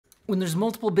When there's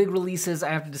multiple big releases,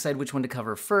 I have to decide which one to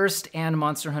cover first, and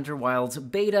Monster Hunter Wilds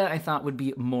Beta I thought would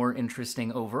be more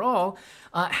interesting overall.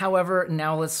 However,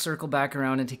 now let's circle back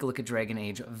around and take a look at Dragon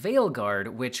Age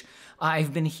Veilguard, which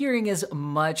I've been hearing is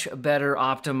much better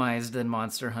optimized than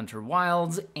Monster Hunter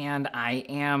Wilds, and I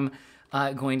am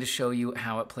going to show you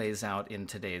how it plays out in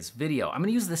today's video. I'm going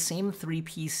to use the same 3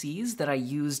 PCs that I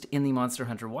used in the Monster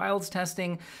Hunter Wilds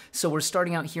testing. So we're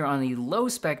starting out here on a low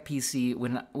spec PC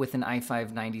with an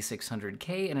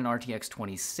i5-9600K and an RTX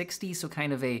 2060. So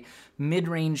kind of a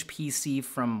mid-range PC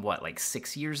from what, like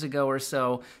 6 years ago or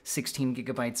so, 16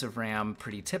 gigabytes of RAM,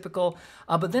 pretty typical.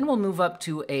 But then we'll move up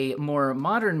to a more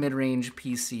modern mid-range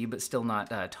PC, but still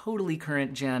not totally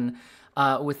current gen,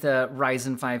 with a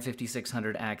Ryzen 5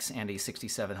 5600X and a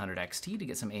 6700 XT to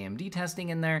get some AMD testing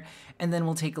in there. And then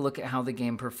we'll take a look at how the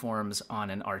game performs on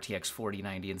an RTX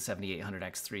 4090 and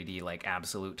 7800X 3D, like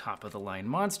absolute top-of-the-line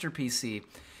monster PC,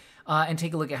 and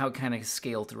take a look at how it kind of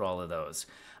scale through all of those.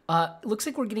 Looks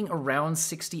like we're getting around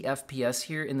 60 FPS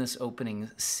here in this opening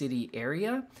city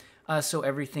area. So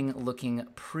everything looking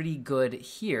pretty good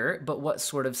here, but what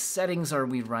sort of settings are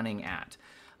we running at?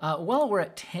 Well, we're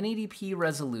at 1080p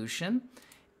resolution,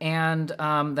 and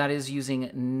that is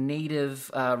using native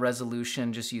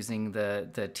resolution, just using the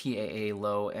TAA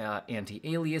low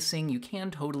anti-aliasing. You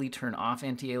can totally turn off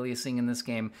anti-aliasing in this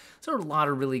game. So a lot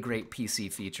of really great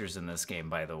PC features in this game,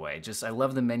 by the way. Just, I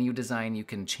love the menu design. You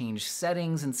can change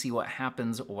settings and see what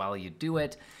happens while you do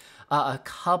it. A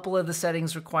couple of the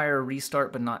settings require a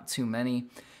restart, but not too many.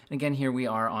 And again, here we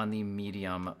are on the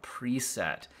medium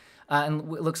preset. And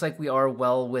it looks like we are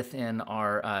well within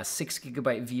our 6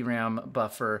 gigabyte VRAM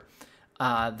buffer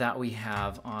that we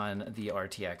have on the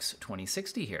RTX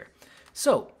 2060 here.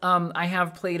 So I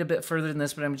have played a bit further than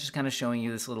this, but I'm just kind of showing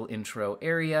you this little intro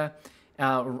area.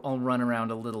 I'll run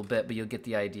around a little bit, but you'll get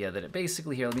the idea that it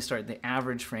basically here, let me start the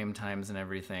average frame times and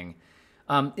everything.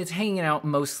 It's hanging out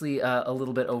mostly a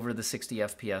little bit over the 60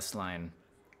 FPS line.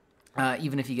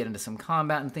 Even if you get into some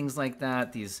combat and things like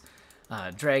that, these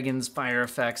dragons, fire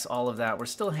effects, all of that, we're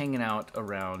still hanging out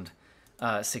around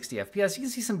 60 FPS. You can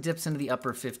see some dips into the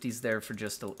upper 50s there for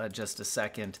just a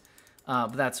second,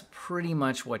 but that's pretty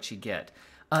much what you get.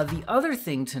 The other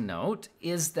thing to note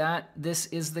is that this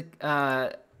is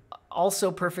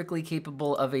also perfectly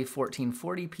capable of a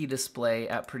 1440p display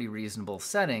at pretty reasonable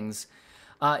settings.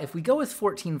 If we go with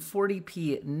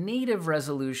 1440p native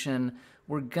resolution,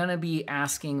 we're gonna be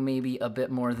asking maybe a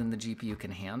bit more than the GPU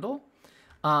can handle.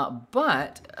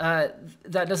 But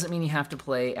that doesn't mean you have to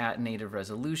play at native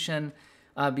resolution,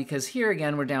 because here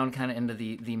again we're down kind of into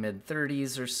the mid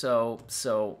 30s or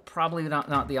so probably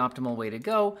not the optimal way to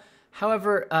go.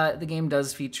 However, the game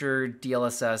does feature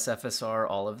DLSS, FSR,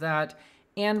 all of that,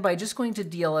 and by just going to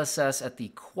DLSS at the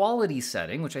quality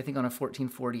setting, which I think on a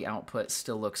 1440 output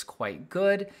still looks quite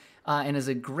good, and is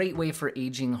a great way for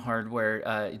aging hardware,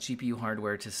 GPU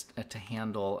hardware to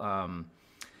handle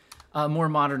more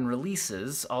modern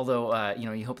releases, although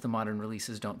you hope the modern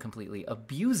releases don't completely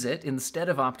abuse it instead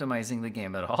of optimizing the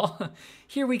game at all.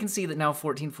 Here we can see that now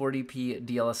 1440p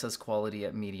DLSS quality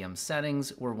at medium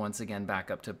settings, we're once again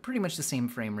back up to pretty much the same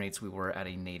frame rates we were at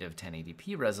a native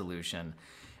 1080p resolution.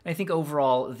 And I think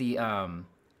overall the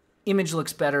image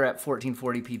looks better at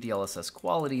 1440p DLSS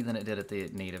quality than it did at the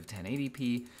native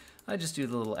 1080p. Just do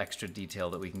the little extra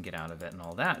detail that we can get out of it and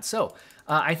all that. So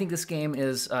I think this game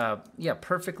is,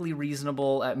 perfectly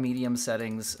reasonable at medium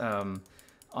settings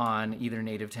on either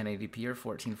native 1080p or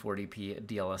 1440p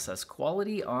DLSS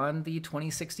quality on the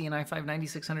 2060 and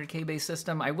i5-9600K base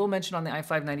system. I will mention on the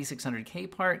i5-9600K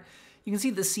part, you can see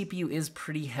the CPU is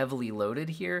pretty heavily loaded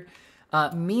here,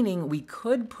 meaning we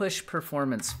could push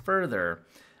performance further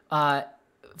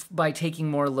by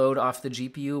taking more load off the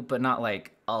GPU, but not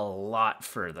like a lot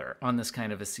further on this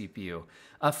kind of a CPU.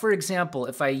 For example,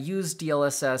 if I use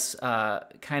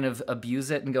DLSS, kind of abuse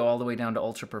it and go all the way down to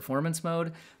Ultra Performance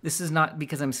mode, this is not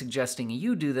because I'm suggesting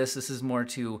you do this. This is more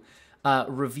to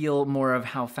reveal more of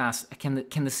how fast can the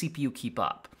CPU keep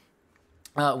up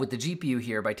with the GPU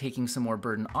here by taking some more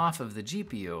burden off of the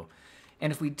GPU.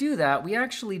 And if we do that, we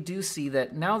actually do see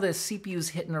that now the CPU's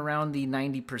hitting around the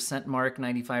 90% mark,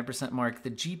 95% mark. The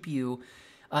GPU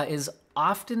is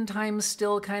oftentimes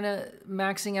still kind of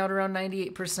maxing out around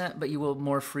 98%, but you will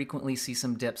more frequently see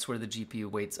some dips where the GPU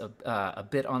waits a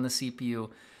bit on the CPU,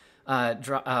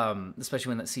 especially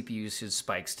when that CPU usage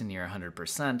spikes to near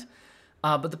 100%.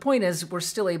 But the point is, we're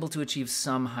still able to achieve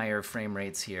some higher frame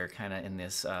rates here, kind of in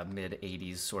this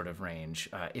mid-80s sort of range,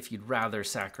 if you'd rather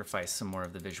sacrifice some more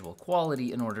of the visual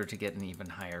quality in order to get an even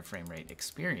higher frame rate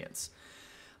experience.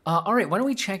 All right, why don't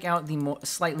we check out the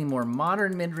slightly more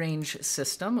modern mid-range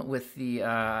system with the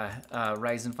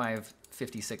Ryzen 5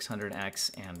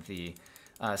 5600X and the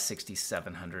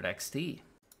 6700 XT.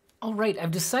 All right, I've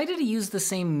decided to use the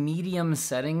same medium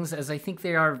settings as I think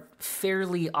they are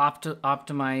fairly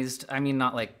optimized. I mean,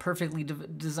 not like perfectly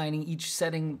designing each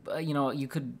setting. You know, you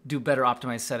could do better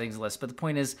optimized settings list, but the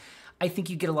point is, I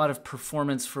think you get a lot of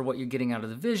performance for what you're getting out of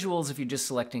the visuals if you're just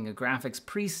selecting a graphics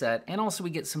preset, and also we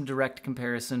get some direct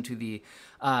comparison to the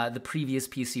previous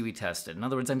PC we tested. In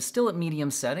other words, I'm still at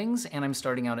medium settings, and I'm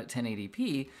starting out at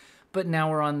 1080p, but now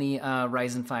we're on the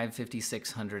Ryzen 5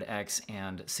 5600X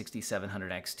and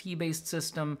 6700 XT based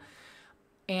system.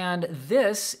 And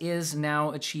this is now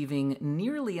achieving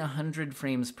nearly 100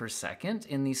 frames per second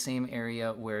in the same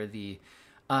area where the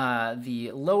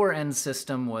lower end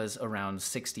system was around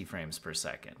 60 frames per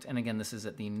second. And again, this is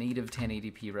at the native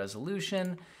 1080p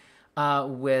resolution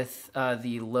with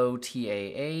the low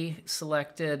TAA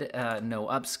selected, no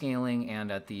upscaling,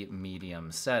 and at the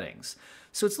medium settings.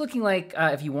 So it's looking like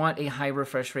if you want a high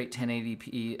refresh rate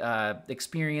 1080p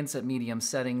experience at medium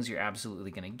settings, you're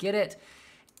absolutely going to get it.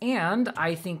 And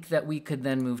I think that we could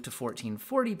then move to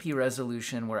 1440p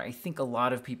resolution, where I think a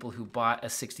lot of people who bought a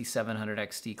 6700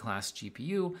 XT class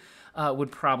GPU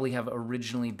would probably have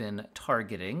originally been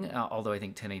targeting, although I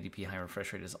think 1080p high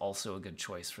refresh rate is also a good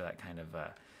choice for that kind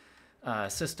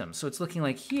of system. So it's looking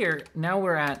like here, now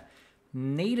we're at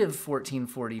native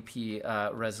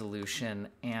 1440p resolution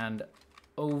and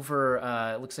over,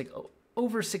 it looks like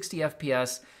over 60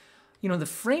 FPS. You know, the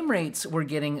frame rates we're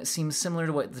getting seem similar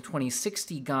to what the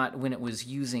 2060 got when it was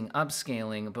using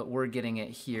upscaling, but we're getting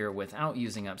it here without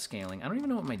using upscaling. I don't even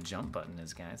know what my jump button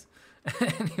is, guys.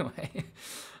 Anyway,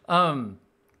 I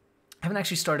haven't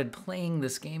actually started playing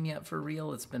this game yet for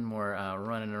real. It's been more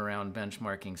running around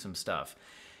benchmarking some stuff.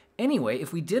 Anyway,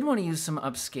 if we did want to use some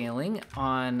upscaling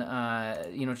on,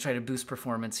 you know, to try to boost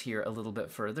performance here a little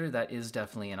bit further, that is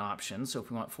definitely an option. So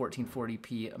if we want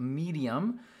 1440p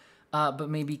medium, but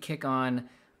maybe kick on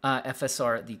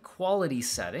FSR, the quality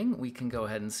setting, we can go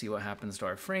ahead and see what happens to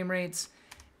our frame rates.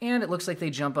 And it looks like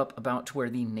they jump up about to where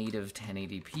the native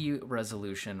 1080p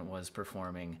resolution was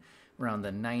performing, around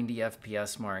the 90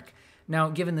 FPS mark. Now,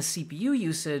 given the CPU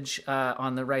usage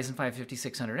on the Ryzen 5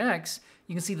 5600X,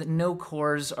 you can see that no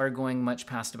cores are going much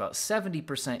past about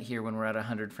 70% here when we're at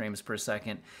 100 frames per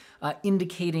second,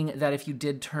 indicating that if you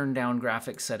did turn down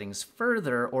graphics settings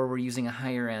further or were using a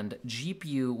higher end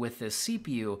GPU with this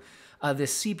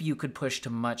CPU could push to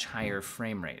much higher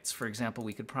frame rates. For example,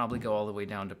 we could probably go all the way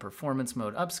down to performance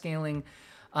mode upscaling,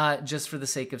 just for the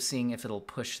sake of seeing if it'll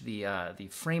push the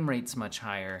frame rates much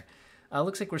higher.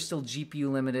 Looks like we're still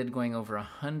GPU limited, going over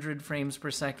 100 frames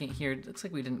per second here. It looks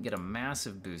like we didn't get a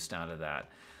massive boost out of that.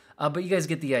 But you guys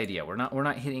get the idea. We're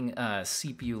not hitting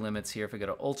CPU limits here. If we go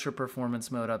to Ultra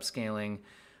Performance mode upscaling,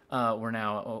 we're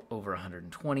now over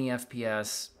 120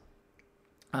 FPS.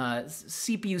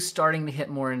 CPU starting to hit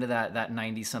more into that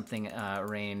 90-something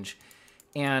range.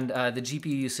 And the GPU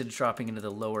usage dropping into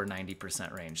the lower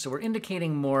 90% range. So we're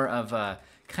indicating more of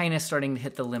kind of starting to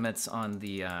hit the limits on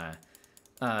the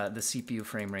CPU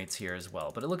frame rates here as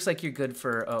well. But it looks like you're good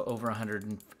for over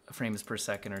 100 frames per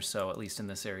second or so, at least in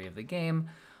this area of the game,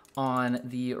 on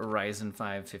the Ryzen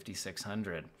 5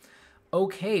 5600.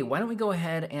 Okay, why don't we go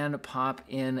ahead and pop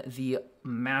in the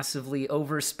massively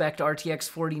over-spec'd RTX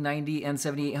 4090 and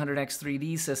 7800X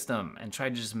 3D system and try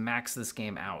to just max this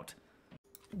game out.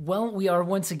 Well, we are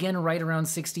once again right around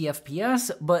 60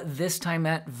 FPS, but this time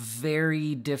at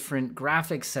very different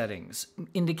graphics settings,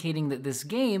 indicating that this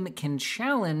game can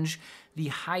challenge the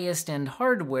highest end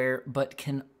hardware, but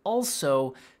can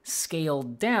also scale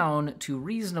down to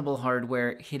reasonable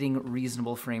hardware, hitting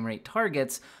reasonable frame rate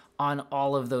targets on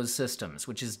all of those systems,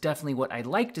 which is definitely what I'd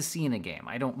like to see in a game.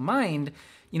 I don't mind,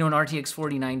 you know, an RTX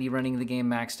 4090 running the game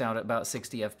maxed out at about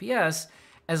 60 FPS,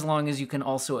 as long as you can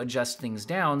also adjust things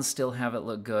down, still have it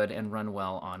look good, and run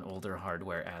well on older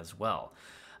hardware as well.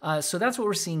 So that's what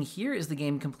we're seeing here, is the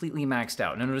game completely maxed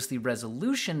out. Now notice the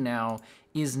resolution now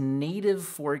is native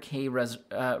 4K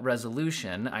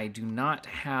resolution. I do not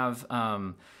have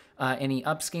any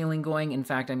upscaling going. In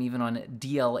fact, I'm even on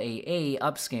DLAA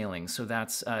upscaling, so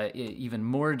that's even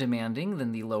more demanding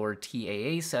than the lower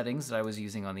TAA settings that I was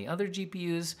using on the other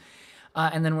GPUs.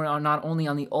 And then we're not only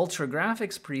on the Ultra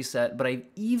Graphics preset, but I've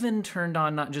even turned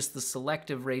on not just the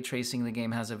selective ray tracing the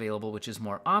game has available, which is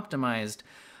more optimized,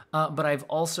 but I've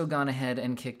also gone ahead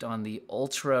and kicked on the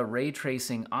Ultra Ray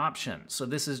Tracing option. So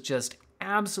this is just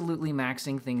absolutely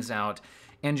maxing things out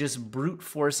and just brute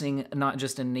forcing not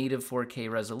just a native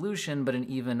 4K resolution, but an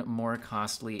even more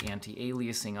costly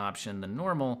anti-aliasing option than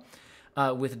normal,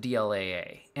 with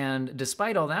DLAA. And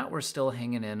despite all that, we're still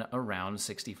hanging in around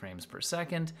 60 frames per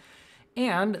second.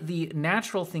 And the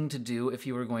natural thing to do if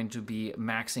you were going to be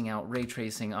maxing out ray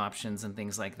tracing options and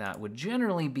things like that would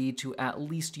generally be to at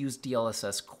least use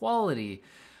DLSS quality,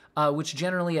 which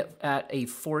generally at a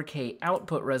 4K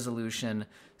output resolution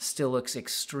still looks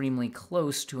extremely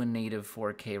close to a native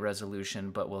 4K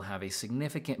resolution, but will have a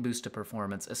significant boost to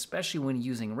performance, especially when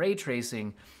using ray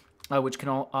tracing, which can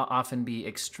often be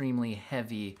extremely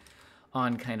heavy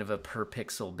on kind of a per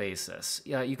pixel basis.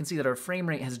 You can see that our frame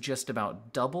rate has just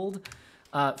about doubled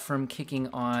from kicking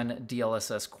on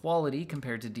DLSS quality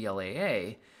compared to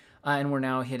DLAA, and we're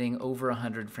now hitting over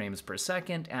 100 frames per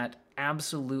second at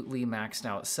absolutely maxed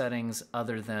out settings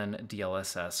other than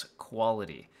DLSS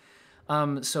quality.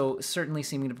 So certainly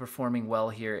seeming to be performing well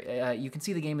here. You can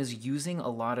see the game is using a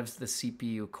lot of the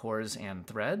CPU cores and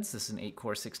threads. This is an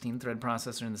 8-core 16-thread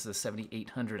processor, and this is a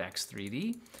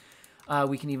 7800X3D.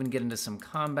 We can even get into some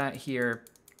combat here,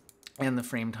 and the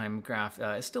frame time graph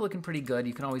is still looking pretty good.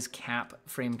 You can always cap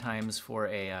frame times for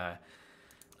a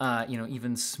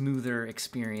even smoother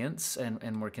experience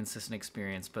and more consistent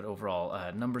experience, but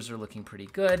overall numbers are looking pretty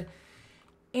good.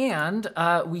 And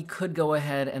we could go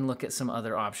ahead and look at some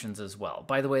other options as well.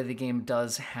 By the way, the game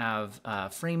does have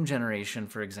frame generation,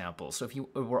 for example. So if you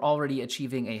were already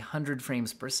achieving 100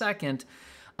 frames per second,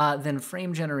 then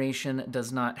frame generation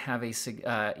does not have a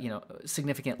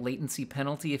significant latency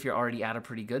penalty if you're already at a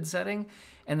pretty good setting.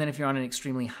 And then if you're on an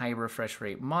extremely high refresh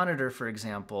rate monitor, for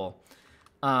example,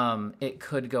 it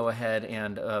could go ahead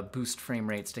and boost frame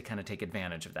rates to kind of take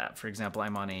advantage of that. For example,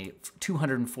 I'm on a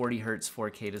 240 hertz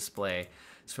 4K display.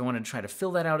 So if I wanted to try to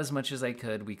fill that out as much as I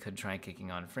could, we could try kicking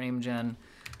on frame gen.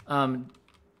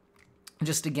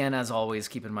 Just again, as always,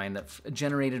 keep in mind that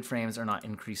generated frames are not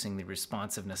increasing the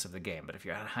responsiveness of the game. But if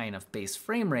you're at a high enough base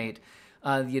frame rate,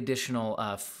 the additional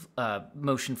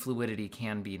motion fluidity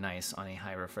can be nice on a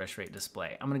high refresh rate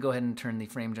display. I'm going to go ahead and turn the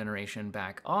frame generation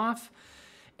back off.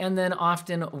 And then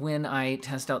often when I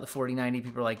test out the 4090,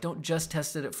 people are like, don't just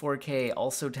test it at 4K,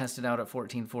 also test it out at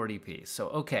 1440p. So,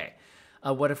 okay,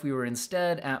 what if we were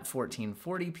instead at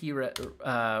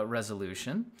 1440p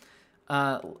resolution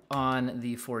on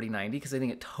the 4090? Because I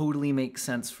think it totally makes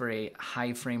sense for a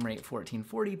high frame rate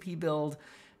 1440p build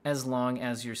as long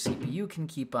as your CPU can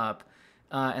keep up.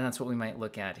 And that's what we might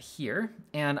look at here.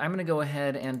 And I'm going to go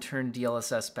ahead and turn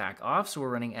DLSS back off. So we're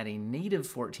running at a native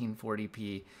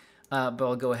 1440p. But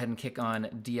I'll go ahead and kick on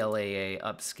DLAA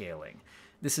upscaling.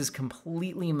 This is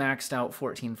completely maxed out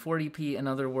 1440p, in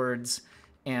other words,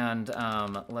 and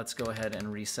let's go ahead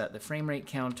and reset the frame rate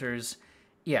counters.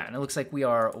 Yeah, and it looks like we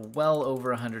are well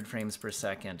over 100 frames per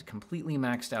second, completely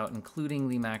maxed out, including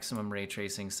the maximum ray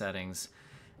tracing settings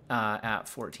at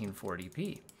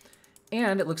 1440p.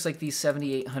 And it looks like the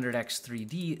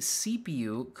 7800X3D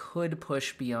CPU could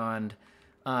push beyond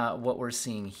what we're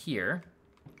seeing here,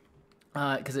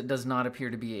 because it does not appear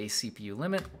to be a CPU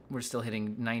limit. We're still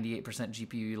hitting 98%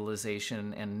 GPU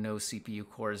utilization, and no CPU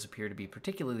cores appear to be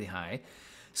particularly high.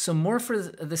 So more for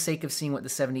the sake of seeing what the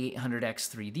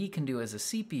 7800X3D can do as a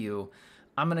CPU,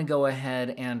 I'm going to go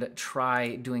ahead and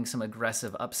try doing some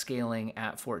aggressive upscaling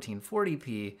at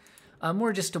 1440p,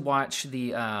 more just to watch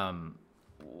the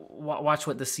watch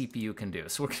what the CPU can do.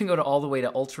 So we're going to go to all the way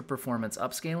to Ultra Performance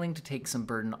upscaling to take some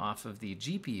burden off of the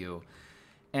GPU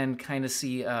and kind of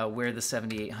see where the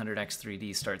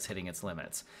 7800X3D starts hitting its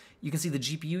limits. You can see the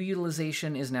GPU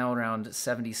utilization is now around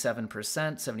 77%,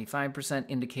 75%,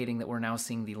 indicating that we're now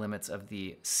seeing the limits of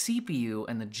the CPU,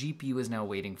 and the GPU is now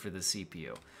waiting for the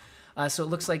CPU. So it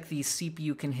looks like the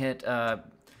CPU can hit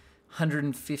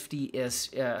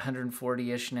 150-ish,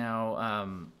 140-ish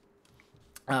now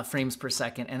frames per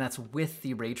second, and that's with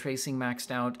the ray tracing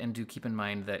maxed out. And do keep in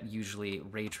mind that usually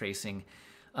ray tracing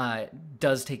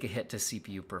does take a hit to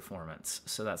CPU performance.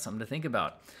 So that's something to think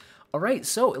about. All right,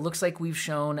 so it looks like we've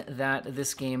shown that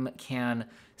this game can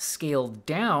scale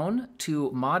down to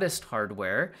modest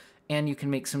hardware, and you can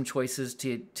make some choices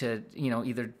to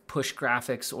either push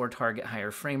graphics or target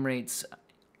higher frame rates.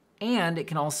 And it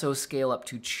can also scale up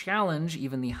to challenge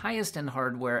even the highest end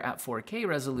hardware at 4K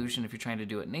resolution if you're trying to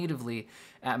do it natively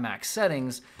at max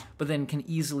settings, but then can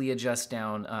easily adjust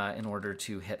down in order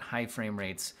to hit high frame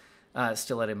rates,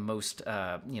 still at a most,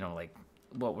 like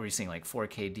what were you seeing, like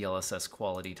 4K DLSS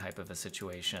quality type of a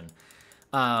situation.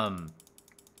 That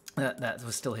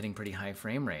was still hitting pretty high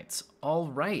frame rates. All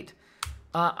right.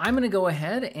 I'm going to go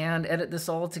ahead and edit this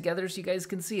all together so you guys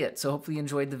can see it. So hopefully you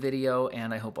enjoyed the video,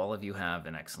 and I hope all of you have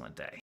an excellent day.